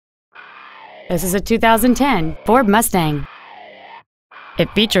This is a 2010 Ford Mustang. It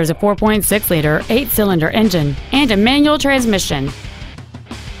features a 4.6-liter 8-cylinder engine and a manual transmission.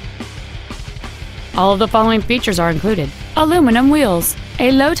 All of the following features are included: aluminum wheels,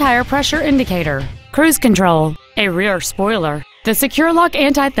 a low tire pressure indicator, cruise control, a rear spoiler, the Secure Lock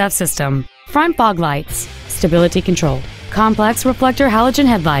anti-theft system, front fog lights, stability control, complex reflector halogen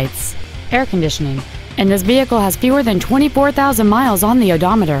headlights, air conditioning, and this vehicle has fewer than 24,000 miles on the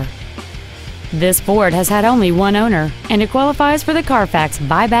odometer. This Ford has had only one owner, and it qualifies for the Carfax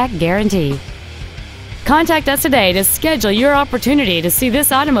buyback guarantee. Contact us today to schedule your opportunity to see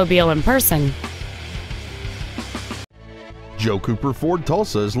this automobile in person. Joe Cooper Ford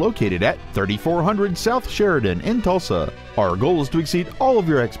Tulsa is located at 3400 South Sheridan in Tulsa. Our goal is to exceed all of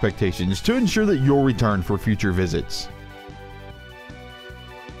your expectations to ensure that you'll return for future visits.